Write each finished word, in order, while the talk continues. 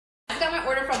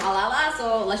la la,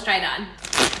 so let's try it on.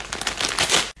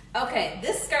 Okay,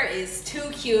 this skirt is too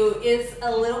cute. It's a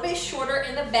little bit shorter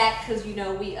in the back because we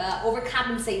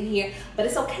overcompensating here, but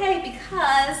it's okay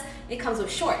because it comes with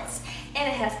shorts and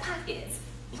it has pockets.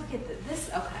 Look at this.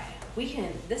 Okay, we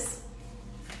can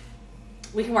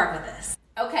work with this.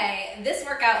 Okay, this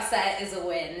workout set is a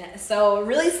win. So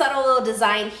really subtle little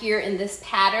design here in this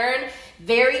pattern.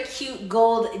 Very cute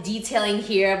gold detailing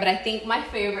here, but I think my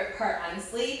favorite part,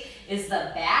 honestly, is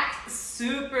the back.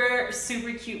 Super,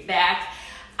 super cute back.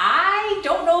 I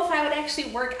don't know if I would actually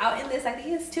work out in this. I think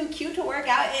it's too cute to work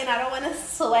out in. I don't want to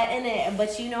sweat in it,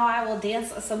 but you know I will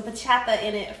dance some bachata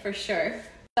in it for sure.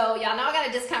 So y'all know I got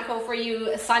a discount code for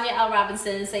you, Sonya L.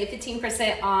 Robinson. Save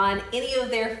 15% on any of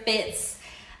their fits.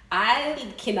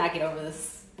 I cannot get over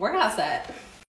this workout set.